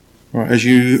Right, as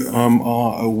you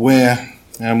are aware,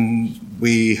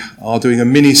 we are doing a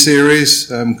mini-series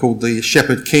called The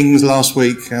Shepherd Kings last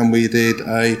week, and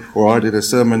I did a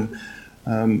sermon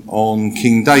on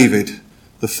King David,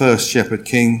 the first Shepherd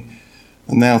King,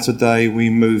 and now today we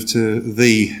move to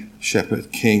the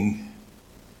Shepherd King.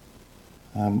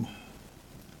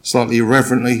 Slightly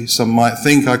irreverently, some might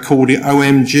think I called it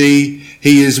OMG,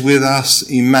 He is with us,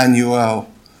 Emmanuel.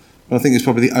 I think it's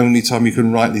probably the only time you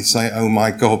can rightly say, oh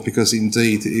my God, because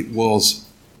indeed it was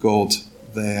God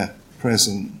there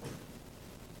present.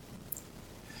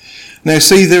 Now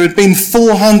see, there had been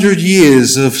 400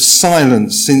 years of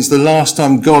silence since the last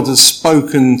time God has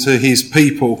spoken to his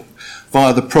people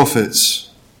via the prophets.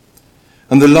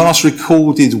 And the last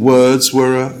recorded words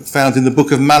were found in the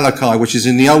book of Malachi, which is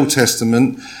in the Old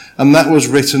Testament, and that was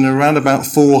written around about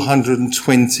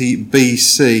 420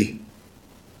 BC.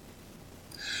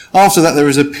 After that, there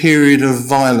is a period of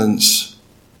violence.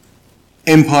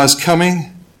 Empires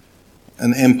coming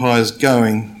and empires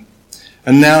going.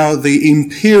 And now the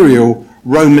imperial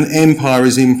Roman Empire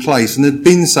is in place and had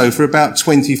been so for about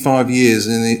 25 years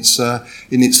in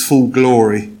its full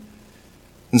glory.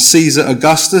 And Caesar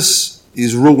Augustus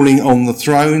is ruling on the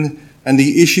throne, and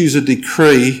he issues a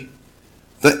decree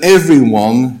that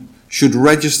everyone should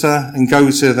register and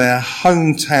go to their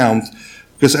hometown,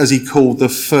 because as he called the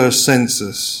first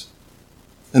census,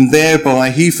 and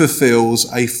thereby he fulfills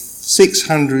a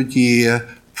 600-year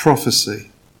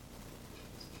prophecy.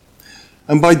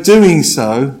 And by doing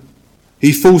so,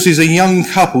 he forces a young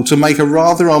couple to make a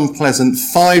rather unpleasant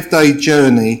 5-day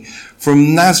journey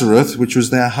from Nazareth, which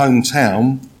was their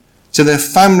hometown, to their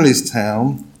family's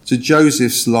town, to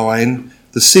Joseph's line,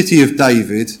 the city of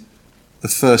David, the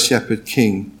first shepherd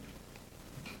king.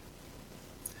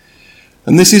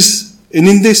 And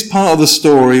in this part of the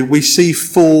story, we see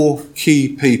 4 key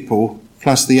people,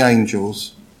 plus the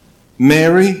angels: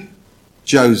 Mary,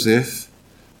 Joseph,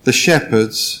 the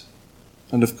shepherds,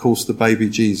 and of course the baby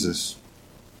Jesus.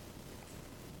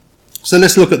 So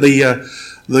let's look at the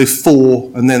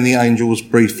 4 and then the angels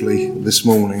briefly this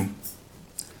morning.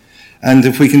 And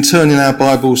if we can turn in our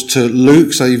Bibles to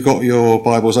Luke, so you've got your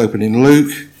Bibles open in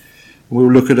Luke,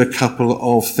 we'll look at a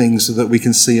couple of things that we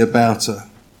can see about her.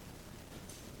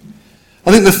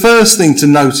 I think the first thing to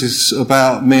notice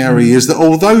about Mary is that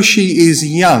although she is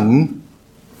young,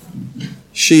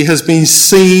 she has been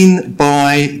seen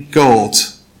by God,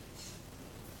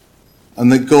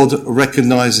 and that God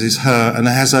recognises her and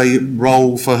has a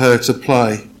role for her to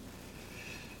play.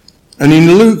 And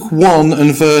in Luke 1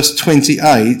 and verse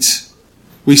 28,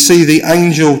 we see the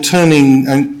angel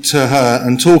turning to her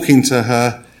and talking to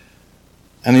her.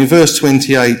 And in verse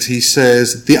 28, he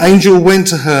says, the angel went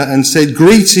to her and said,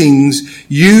 "Greetings,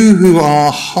 you who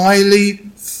are highly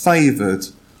favoured.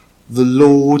 The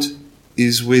Lord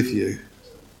is with you."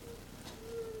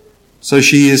 So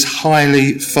she is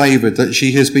highly favoured, that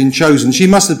she has been chosen. She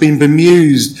must have been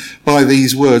bemused by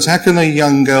these words. How can a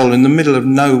young girl in the middle of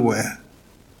nowhere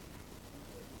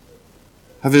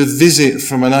have a visit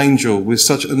from an angel with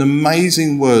such an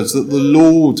amazing words that the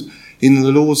Lord, in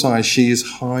the Lord's eyes, she is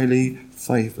highly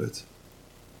favoured?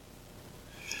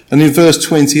 And in verse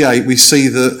 28 we see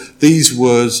that these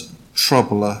words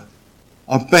trouble her.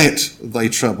 I bet they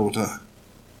troubled her.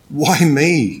 Why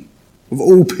me? Of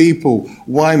all people,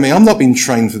 why me? I'm not been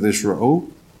trained for this role.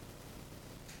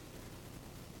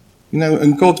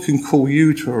 And God can call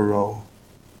you to a role.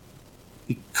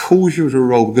 He calls you to a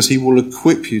role because he will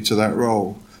equip you to that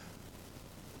role.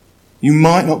 You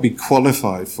might not be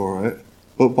qualified for it,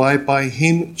 but by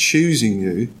him choosing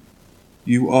you,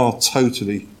 you are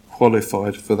totally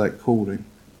qualified for that calling.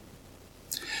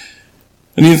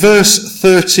 And in verse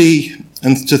 30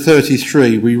 and to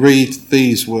 33, we read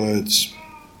these words.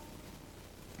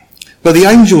 But the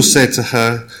angel said to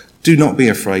her, "Do not be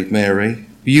afraid, Mary.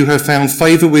 You have found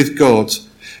favour with God.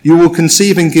 You will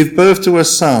conceive and give birth to a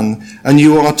son, and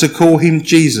you are to call him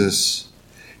Jesus.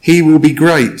 He will be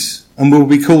great and will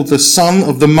be called the Son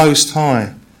of the Most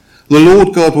High. The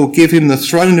Lord God will give him the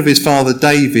throne of his father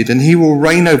David, and he will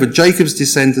reign over Jacob's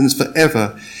descendants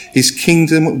forever. His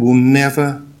kingdom will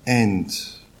never end."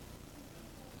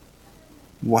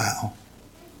 Wow.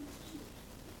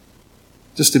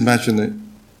 Just imagine it.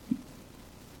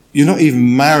 You're not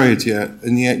even married yet,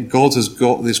 and yet God has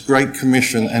got this great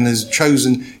commission and has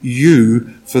chosen you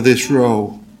for this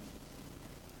role.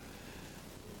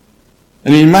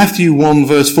 And in Matthew 1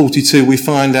 verse 42, we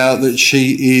find out that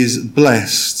she is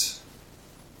blessed.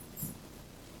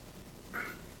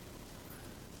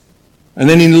 And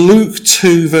then in Luke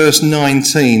 2 verse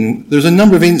 19, there's a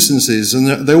number of instances,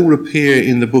 and they all appear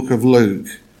in the book of Luke.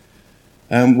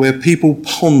 where people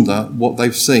ponder what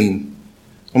they've seen.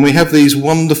 And we have these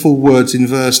wonderful words in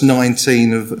verse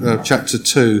 19 of chapter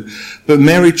 2. But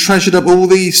Mary treasured up all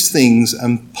these things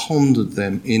and pondered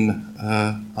them in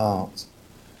her heart.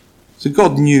 So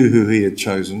God knew who he had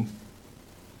chosen,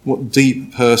 what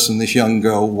deep person this young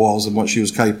girl was and what she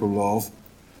was capable of,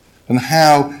 and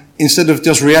how, instead of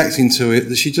just reacting to it,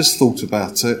 that she just thought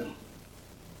about it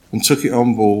and took it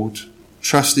on board,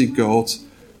 trusted God.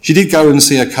 She did go and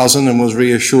see her cousin and was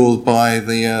reassured by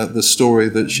the story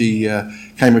that she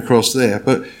came across there.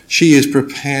 But she is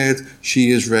prepared, she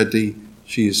is ready,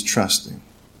 she is trusting.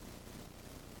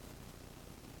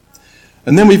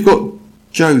 And then we've got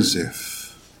Joseph.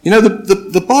 You know,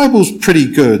 the Bible's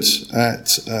pretty good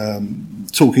at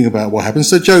talking about what happened.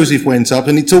 So Joseph went up,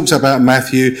 and he talks about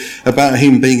Matthew, about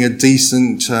him being a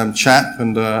decent chap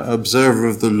and observer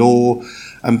of the law.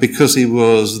 And because he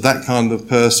was that kind of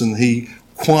person, he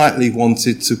quietly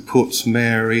wanted to put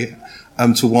Mary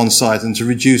to one side and to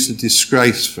reduce the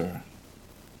disgrace for her.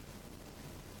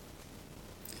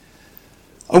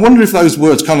 I wonder if those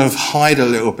words kind of hide a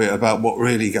little bit about what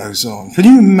really goes on. Can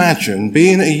you imagine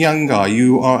being a young guy,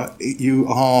 you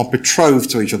are betrothed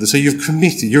to each other, so you've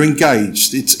committed, you're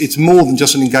engaged. It's more than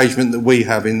just an engagement that we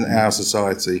have in our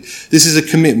society. This is a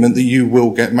commitment that you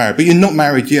will get married, but you're not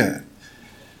married yet.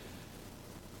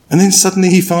 And then suddenly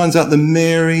he finds out that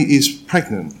Mary is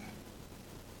pregnant.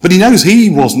 But he knows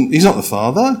he's not the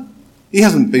father. He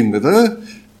hasn't been with her.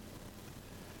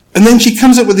 And then she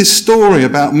comes up with this story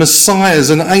about messiahs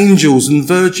and angels and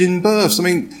virgin births. I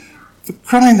mean, for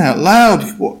crying out loud,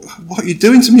 what are you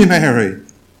doing to me, Mary?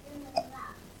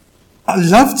 I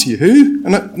loved you,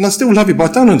 and I still love you, but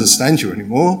I don't understand you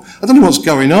anymore. I don't know what's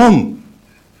going on.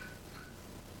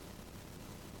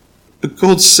 But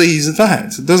God sees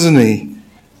that, doesn't he?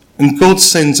 And God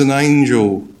sends an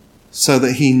angel so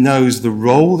that he knows the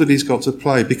role that he's got to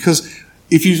play. Because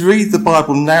if you read the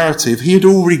Bible narrative, he had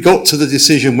already got to the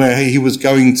decision where he was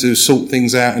going to sort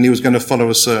things out and he was going to follow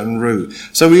a certain route.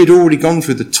 So he had already gone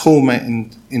through the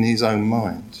torment in his own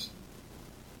mind.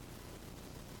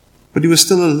 But he was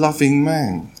still a loving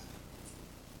man.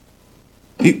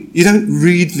 You don't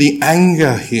read the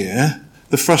anger here,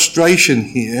 the frustration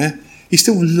here. He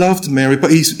still loved Mary,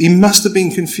 but he must have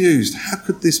been confused. How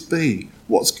could this be?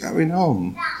 What's going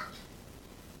on?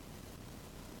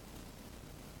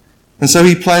 And so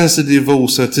he plans to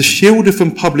divorce her, to shield her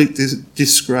from public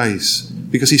disgrace,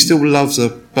 because he still loves her,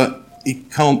 but he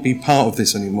can't be part of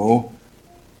this anymore,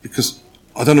 because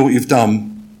I don't know what you've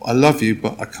done. I love you,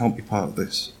 but I can't be part of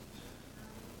this.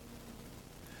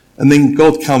 And then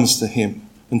God comes to him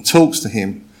and talks to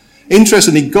him.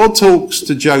 Interestingly, God talks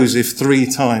to Joseph 3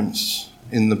 times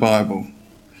in the Bible.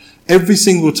 Every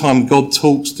single time God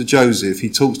talks to Joseph, he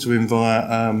talks to him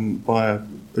via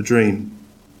a dream.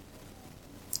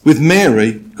 With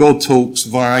Mary, God talks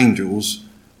via angels.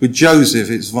 With Joseph,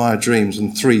 it's via dreams,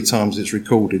 and 3 times it's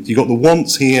recorded. You've got the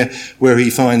once here, where he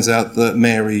finds out that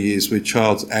Mary is with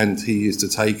child and he is to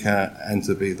take her and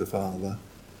to be the father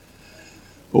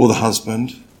or the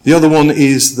husband. The other one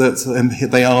is that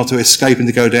they are to escape and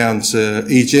to go down to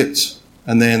Egypt.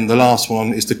 And then the last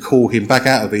one is to call him back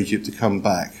out of Egypt to come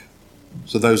back.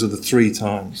 So those are the 3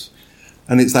 times.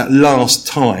 And it's that last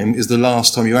time is the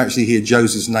last time you actually hear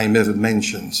Joseph's name ever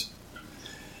mentioned.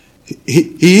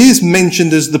 He is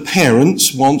mentioned as the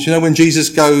parents once. You know, when Jesus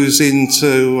goes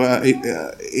into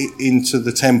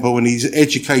the temple and he's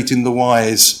educating the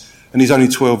wise, and he's only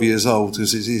 12 years old,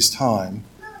 as is his time.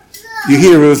 You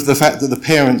hear of the fact that the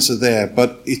parents are there,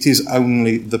 but it is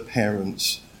only the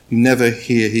parents. You never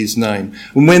hear his name.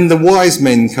 And when the wise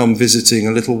men come visiting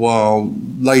a little while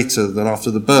later than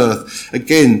after the birth,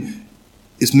 again,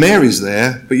 it's Mary's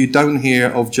there, but you don't hear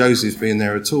of Joseph being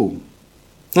there at all.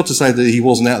 Not to say that he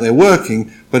wasn't out there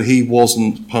working, but he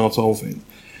wasn't part of it.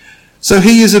 So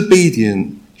he is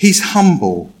obedient. He's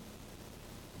humble.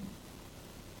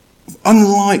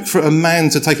 Unlike for a man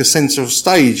to take a central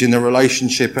stage in the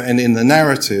relationship and in the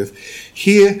narrative,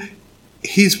 here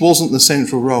his wasn't the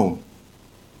central role.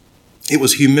 It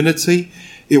was humility.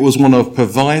 It was one of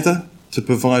provider, to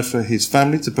provide for his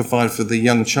family, to provide for the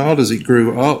young child as it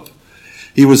grew up.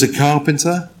 He was a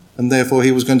carpenter, and therefore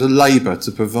he was going to labour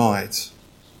to provide.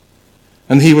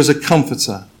 And he was a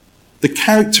comforter. The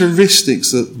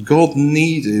characteristics that God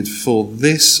needed for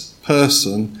this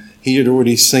person, he had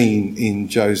already seen in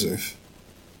Joseph.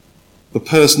 The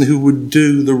person who would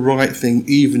do the right thing,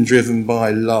 even driven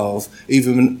by love,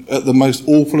 even at the most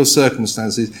awful of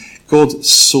circumstances. God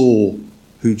saw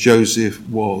who Joseph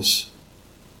was.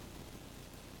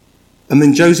 And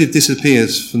then Joseph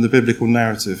disappears from the biblical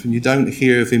narrative, and you don't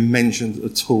hear of him mentioned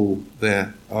at all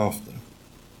thereafter.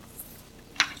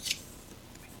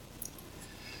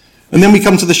 And then we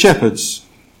come to the shepherds.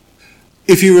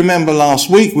 If you remember last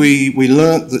week, we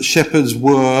learnt that shepherds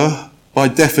were, by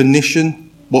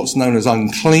definition, what's known as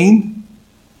unclean,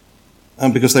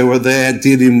 and because they were there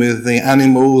dealing with the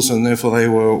animals and therefore they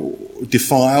were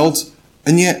defiled.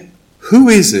 And yet, who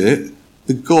is it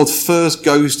that God first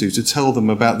goes to tell them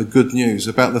about the good news,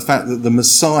 about the fact that the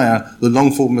Messiah, the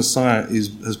longed-for Messiah,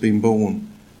 has been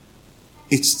born?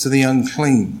 It's to the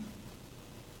unclean.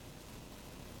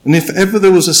 And if ever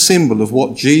there was a symbol of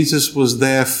what Jesus was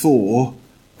there for,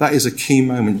 that is a key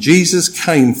moment. Jesus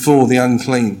came for the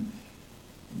unclean.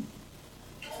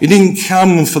 He didn't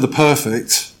come for the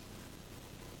perfect.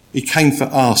 He came for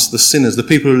us, the sinners, the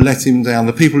people who let him down,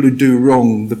 the people who do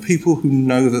wrong, the people who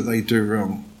know that they do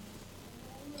wrong,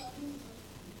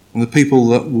 and the people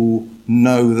that will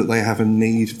know that they have a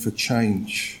need for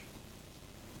change.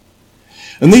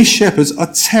 And these shepherds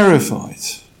are terrified.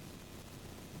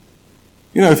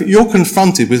 You know, if you're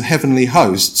confronted with heavenly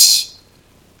hosts,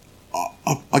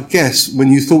 I guess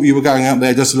when you thought you were going out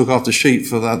there just to look after sheep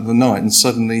for the night and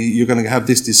suddenly you're going to have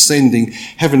this descending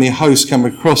heavenly host come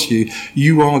across you,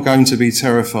 you are going to be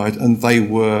terrified, and they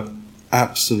were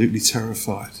absolutely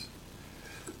terrified.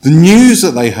 The news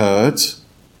that they heard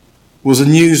was a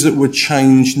news that would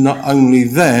change not only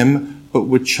them, but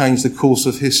would change the course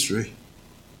of history.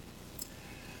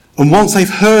 And once they've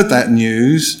heard that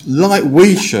news, like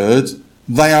we should,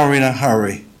 they are in a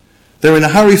hurry. They're in a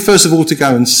hurry, first of all, to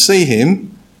go and see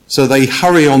him. So they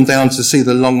hurry on down to see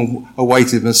the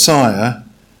long-awaited Messiah.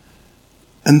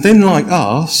 And then, like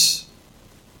us,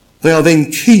 they are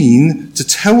then keen to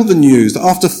tell the news that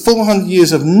after 400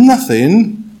 years of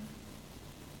nothing,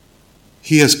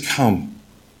 he has come.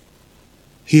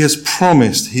 He has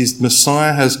promised. His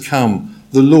Messiah has come.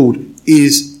 The Lord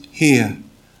is here.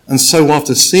 And so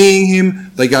after seeing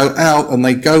him, they go out and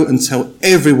they go and tell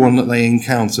everyone that they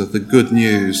encounter the good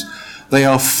news. They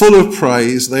are full of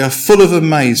praise. They are full of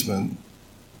amazement.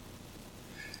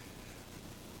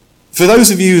 For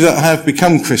those of you that have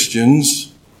become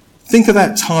Christians, think of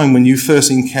that time when you first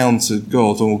encountered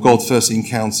God, or God first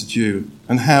encountered you,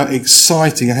 and how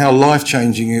exciting and how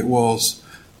life-changing it was.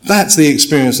 That's the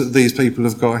experience that these people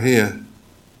have got here.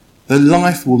 Their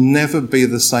life will never be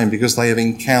the same because they have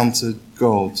encountered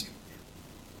God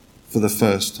for the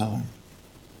first time.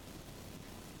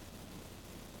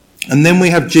 And then we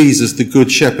have Jesus, the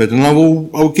Good Shepherd. And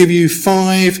I'll give you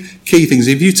 5 key things.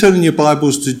 If you turn in your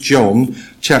Bibles to John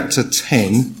chapter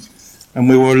 10, and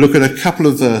we will look at a couple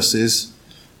of verses,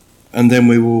 and then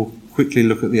we will quickly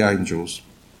look at the angels.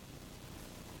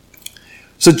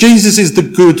 So Jesus is the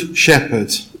Good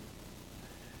Shepherd.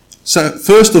 So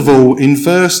first of all, in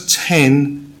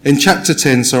chapter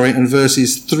 10, and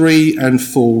verses 3 and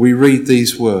 4, we read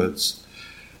these words.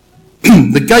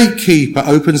 The gatekeeper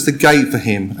opens the gate for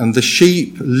him, and the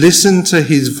sheep listen to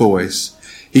his voice.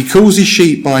 He calls his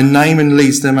sheep by name and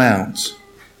leads them out.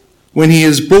 When he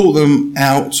has brought them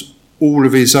out, all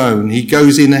of his own, he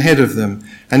goes in ahead of them,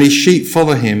 and his sheep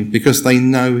follow him because they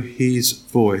know his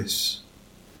voice.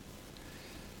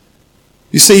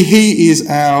 You see, he is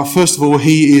our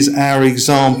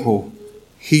example.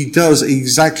 He does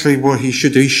exactly what he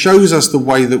should do. He shows us the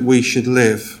way that we should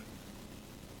live.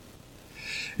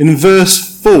 In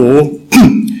verse 4,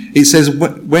 it says,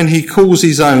 when he calls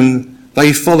his own,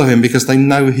 they follow him because they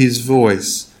know his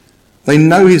voice. They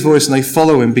know his voice and they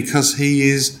follow him because he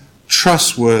is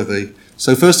trustworthy.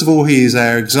 So first of all, he is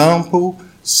our example.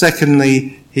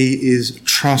 Secondly, he is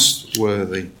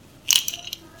trustworthy.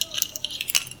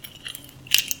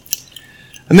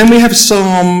 And then we have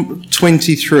Psalm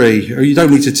 23. You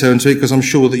don't need to turn to it because I'm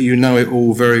sure that you know it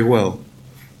all very well.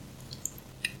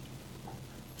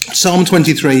 Psalm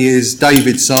 23 is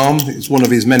David's psalm. It's one of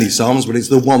his many psalms, but it's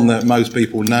the one that most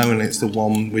people know, and it's the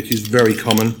one which is very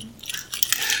common.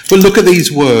 But look at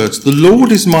these words. The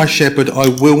Lord is my shepherd, I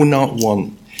will not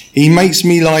want. He makes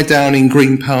me lie down in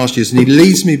green pastures, and he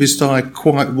leads me beside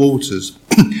quiet waters.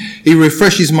 He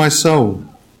refreshes my soul.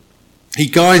 He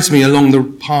guides me along the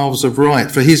paths of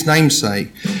right for his name's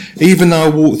sake. Even though I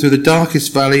walk through the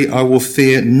darkest valley, I will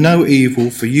fear no evil,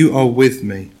 for you are with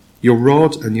me. Your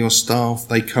rod and your staff,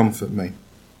 they comfort me.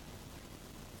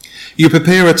 You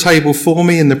prepare a table for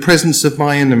me in the presence of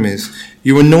my enemies.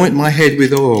 You anoint my head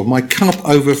with oil. My cup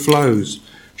overflows.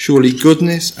 Surely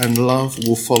goodness and love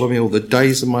will follow me all the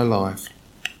days of my life,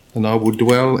 and I will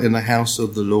dwell in the house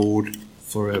of the Lord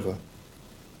forever.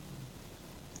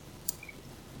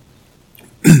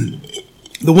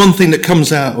 The one thing that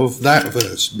comes out of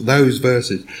those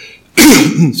verses,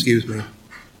 excuse me,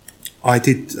 I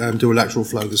did do a lateral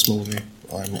flow this morning.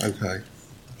 I'm okay.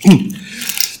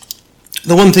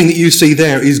 The one thing that you see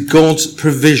there is God's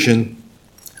provision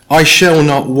I shall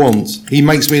not want. He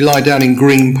makes me lie down in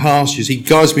green pastures. He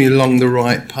guides me along the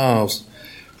right paths.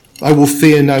 I will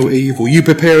fear no evil. You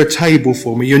prepare a table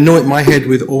for me. You anoint my head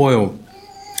with oil.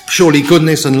 Surely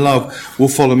goodness and love will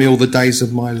follow me all the days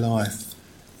of my life.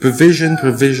 Provision,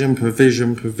 provision,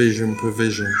 provision, provision,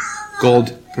 provision.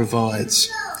 God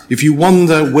provides. If you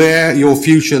wonder where your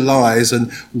future lies and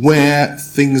where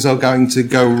things are going to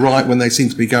go right when they seem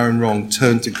to be going wrong,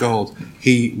 turn to God.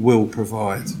 He will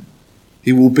provide.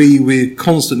 He will be with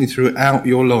constantly throughout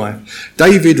your life.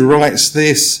 David writes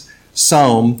this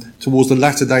psalm towards the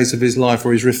latter days of his life,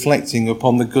 where he's reflecting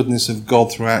upon the goodness of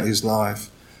God throughout his life.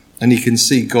 And he can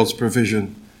see God's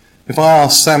provision. If I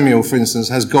ask Samuel, for instance,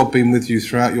 has God been with you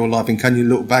throughout your life? And can you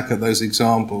look back at those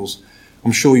examples?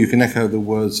 I'm sure you can echo the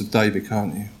words of David,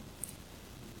 can't you?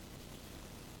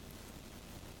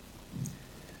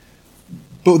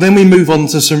 But then we move on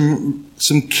to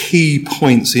some key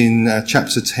points in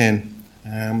chapter 10.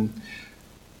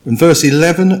 In verse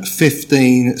 11,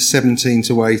 15, 17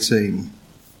 to 18.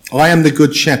 I am the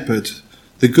good shepherd.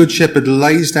 The good shepherd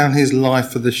lays down his life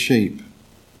for the sheep.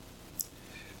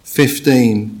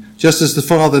 15. Just as the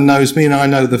Father knows me and I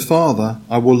know the Father,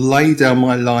 I will lay down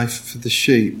my life for the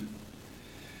sheep.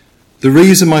 The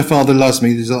reason my Father loves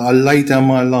me is that I lay down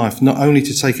my life, not only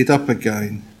to take it up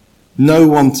again. No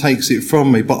one takes it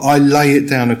from me, but I lay it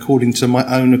down according to my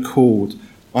own accord.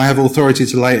 I have authority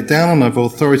to lay it down and I have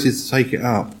authority to take it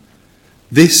up.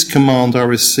 This command I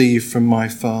received from my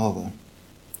Father.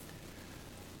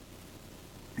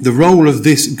 The role of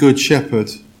this good shepherd,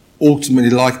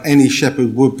 ultimately like any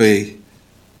shepherd would be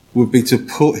to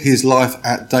put his life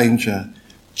at danger.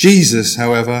 Jesus,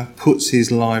 however, puts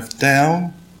his life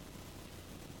down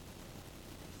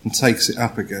and takes it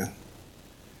up again.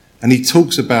 And he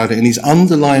talks about it, and he's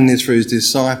underlining this for his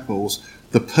disciples.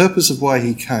 The purpose of why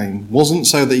he came wasn't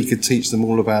so that he could teach them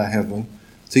all about heaven,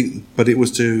 but it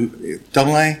was to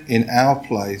die in our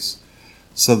place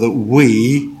so that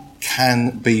we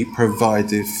can be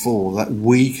provided for, that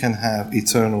we can have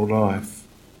eternal life.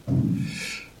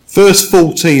 Verse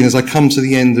 14, as I come to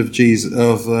the end of Jesus,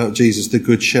 the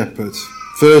Good Shepherd.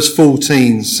 Verse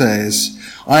 14 says,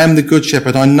 I am the Good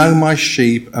Shepherd, I know my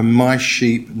sheep, and my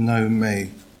sheep know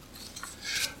me.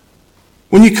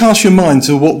 When you cast your mind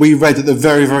to what we read at the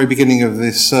very, very beginning of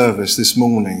this service this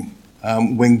morning,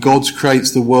 when God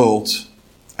creates the world,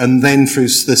 and then through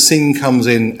the sin comes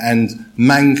in and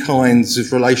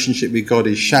mankind's relationship with God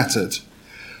is shattered,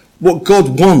 what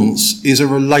God wants is a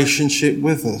relationship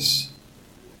with us.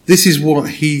 This is what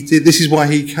he did. This is why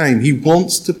he came. He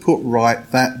wants to put right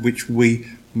that which we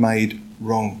made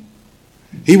wrong.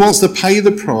 He wants to pay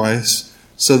the price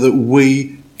so that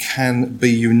we can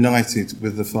be united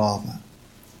with the Father.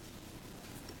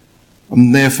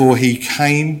 And therefore he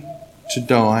came to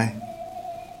die.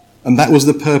 And that was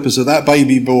the purpose of that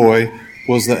baby boy,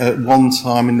 was that at one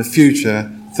time in the future,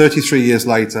 33 years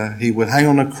later, he would hang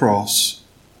on a cross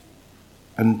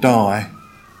and die.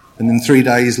 And then 3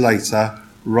 days later,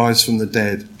 rise from the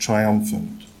dead,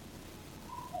 triumphant.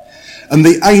 And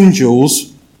the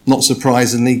angels, not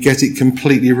surprisingly, get it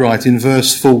completely right in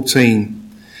verse 14.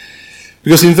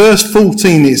 Because in verse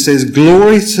 14 it says,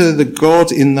 glory to the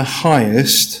God in the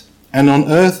highest, and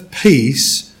on earth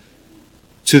peace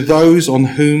to those on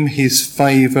whom his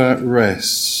favour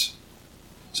rests.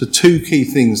 So two key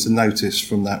things to notice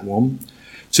from that one.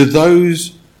 To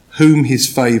those whom his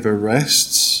favour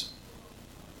rests.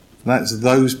 That's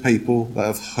those people that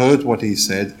have heard what he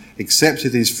said,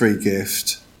 accepted his free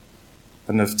gift,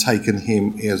 and have taken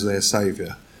him as their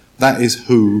saviour. That is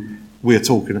who we're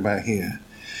talking about here.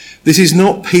 This is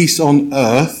not peace on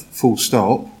earth, full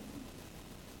stop,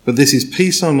 but this is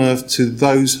peace on earth to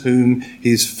those whom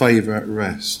his favour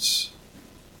rests.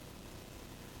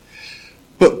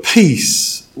 But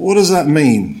peace, what does that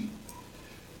mean?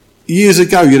 Years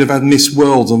ago, you'd have had Miss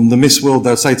World, and the Miss World,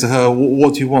 they'd say to her,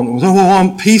 what do you want? And, I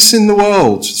want peace in the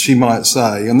world, she might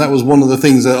say. And that was one of the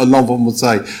things that a lot of them would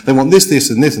say. They want this, this,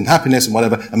 and this, and happiness, and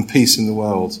whatever, and peace in the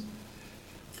world.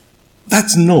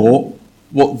 That's not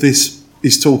what this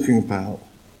is talking about.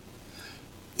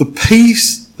 The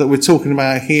peace that we're talking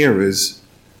about here is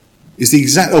the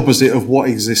exact opposite of what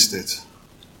existed.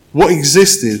 What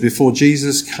existed before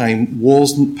Jesus came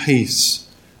wasn't peace.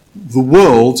 The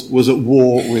world was at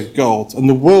war with God, and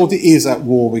the world is at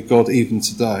war with God even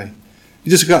today.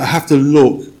 You just have to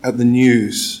look at the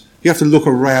news. You have to look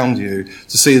around you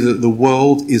to see that the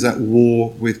world is at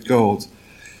war with God.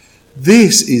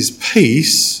 This is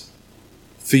peace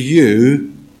for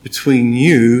you, between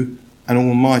you and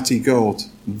Almighty God.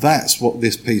 That's what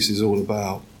this peace is all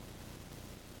about.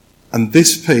 And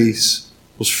this peace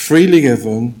was freely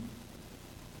given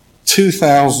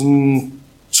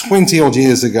 2020 odd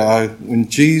years ago, when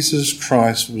Jesus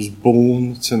Christ was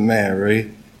born to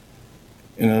Mary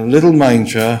in a little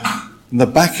manger in the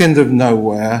back end of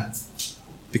nowhere,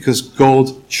 because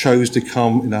God chose to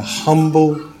come in a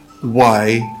humble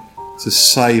way to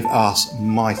save us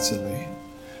mightily.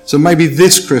 So maybe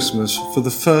this Christmas, for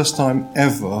the first time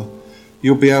ever,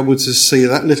 you'll be able to see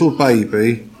that little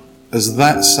baby as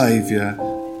that Saviour,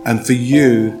 and for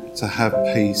you to have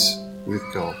peace with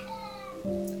God.